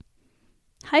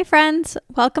Hi friends,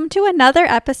 welcome to another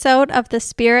episode of The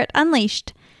Spirit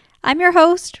Unleashed. I'm your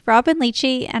host, Robin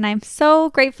Leachy, and I'm so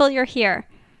grateful you're here.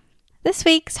 This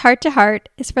week's Heart to Heart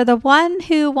is for the one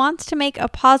who wants to make a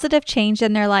positive change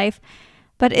in their life,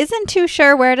 but isn't too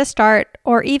sure where to start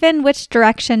or even which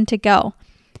direction to go.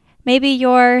 Maybe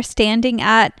you're standing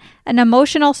at an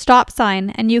emotional stop sign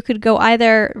and you could go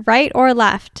either right or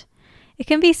left. It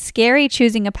can be scary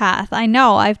choosing a path. I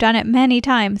know, I've done it many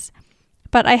times.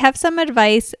 But I have some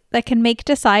advice that can make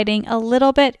deciding a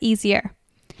little bit easier.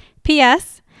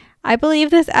 P.S. I believe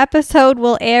this episode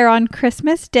will air on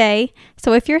Christmas Day,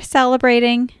 so if you're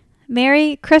celebrating,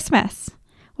 Merry Christmas.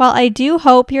 While I do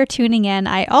hope you're tuning in,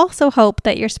 I also hope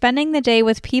that you're spending the day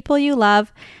with people you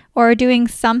love or doing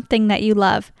something that you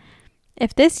love.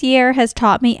 If this year has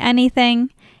taught me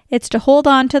anything, it's to hold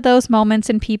on to those moments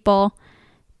and people,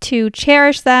 to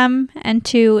cherish them, and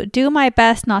to do my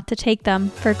best not to take them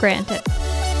for granted.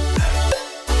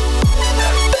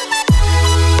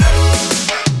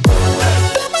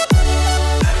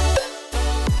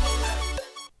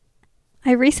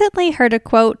 I recently heard a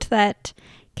quote that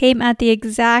came at the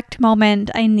exact moment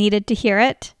I needed to hear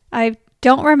it. I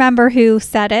don't remember who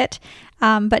said it,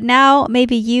 but now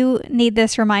maybe you need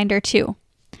this reminder too.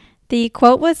 The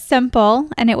quote was simple,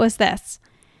 and it was this: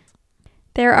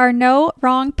 "There are no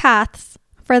wrong paths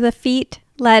for the feet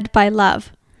led by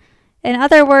love." In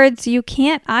other words, you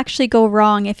can't actually go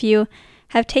wrong if you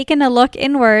have taken a look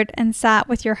inward and sat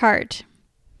with your heart.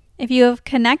 If you have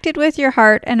connected with your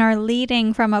heart and are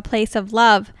leading from a place of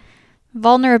love,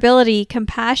 vulnerability,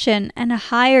 compassion, and a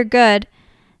higher good,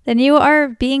 then you are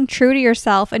being true to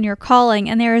yourself and your calling,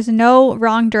 and there is no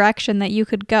wrong direction that you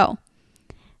could go.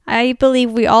 I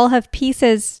believe we all have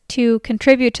pieces to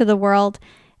contribute to the world,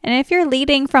 and if you're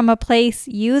leading from a place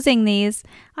using these,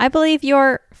 I believe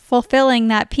you're fulfilling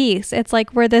that piece. It's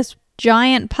like we're this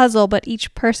giant puzzle, but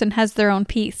each person has their own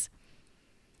piece.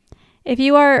 If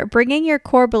you are bringing your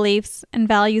core beliefs and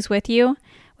values with you,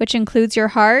 which includes your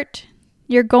heart,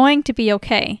 you're going to be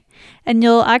okay. And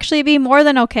you'll actually be more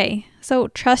than okay. So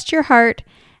trust your heart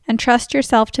and trust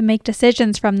yourself to make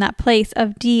decisions from that place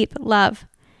of deep love.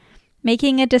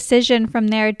 Making a decision from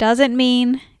there doesn't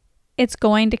mean it's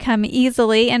going to come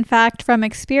easily. In fact, from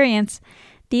experience,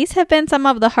 these have been some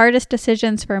of the hardest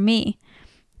decisions for me.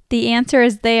 The answer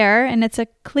is there, and it's a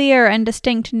clear and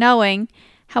distinct knowing.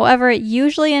 However, it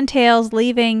usually entails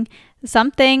leaving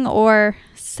something or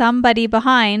somebody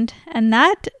behind, and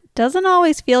that doesn't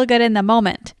always feel good in the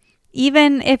moment,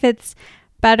 even if it's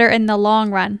better in the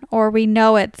long run or we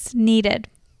know it's needed.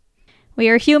 We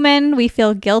are human, we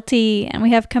feel guilty, and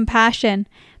we have compassion,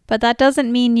 but that doesn't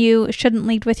mean you shouldn't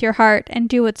lead with your heart and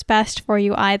do what's best for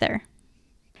you either.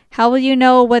 How will you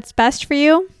know what's best for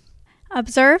you?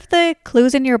 Observe the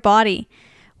clues in your body.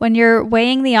 When you're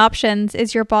weighing the options,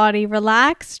 is your body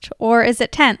relaxed or is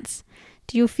it tense?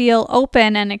 Do you feel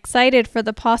open and excited for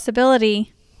the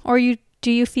possibility, or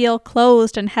do you feel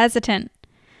closed and hesitant?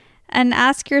 And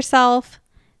ask yourself,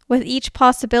 with each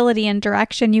possibility and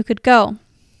direction you could go,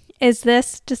 is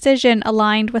this decision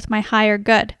aligned with my higher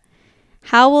good?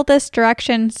 How will this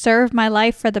direction serve my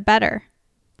life for the better?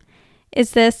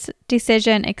 Is this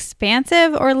decision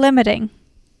expansive or limiting?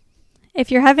 If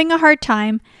you're having a hard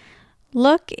time,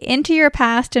 look into your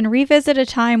past and revisit a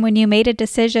time when you made a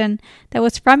decision that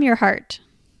was from your heart.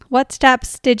 What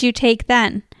steps did you take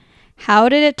then? How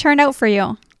did it turn out for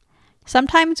you?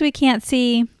 Sometimes we can't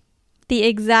see the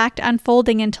exact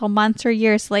unfolding until months or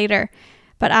years later,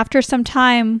 but after some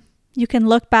time, you can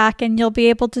look back and you'll be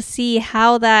able to see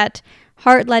how that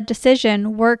heart-led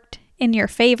decision worked in your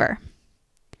favor.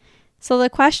 So the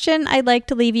question I'd like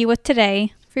to leave you with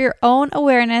today for your own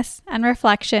awareness and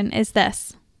reflection is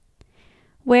this: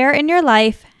 where in your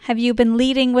life have you been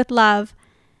leading with love,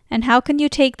 and how can you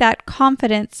take that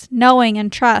confidence, knowing,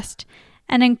 and trust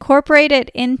and incorporate it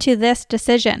into this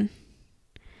decision?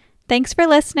 Thanks for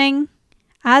listening.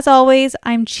 As always,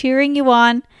 I'm cheering you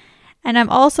on, and I'm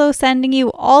also sending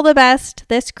you all the best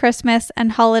this Christmas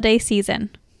and holiday season.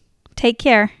 Take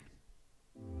care.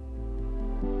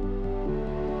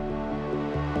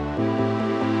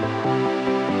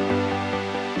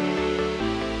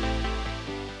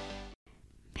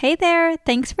 Hey there,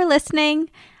 thanks for listening.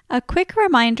 A quick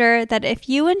reminder that if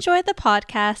you enjoy the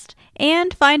podcast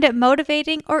and find it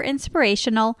motivating or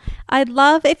inspirational, I'd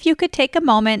love if you could take a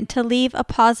moment to leave a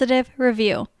positive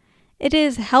review. It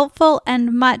is helpful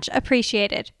and much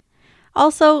appreciated.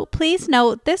 Also, please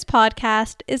note this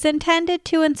podcast is intended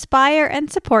to inspire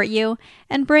and support you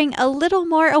and bring a little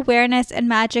more awareness and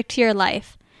magic to your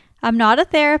life. I'm not a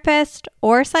therapist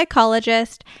or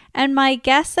psychologist, and my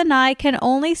guests and I can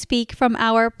only speak from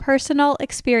our personal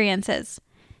experiences.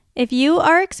 If you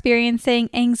are experiencing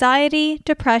anxiety,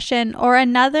 depression, or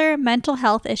another mental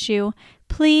health issue,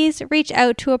 please reach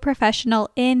out to a professional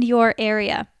in your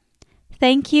area.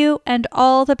 Thank you and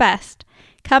all the best.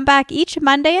 Come back each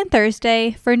Monday and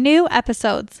Thursday for new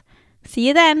episodes. See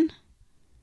you then.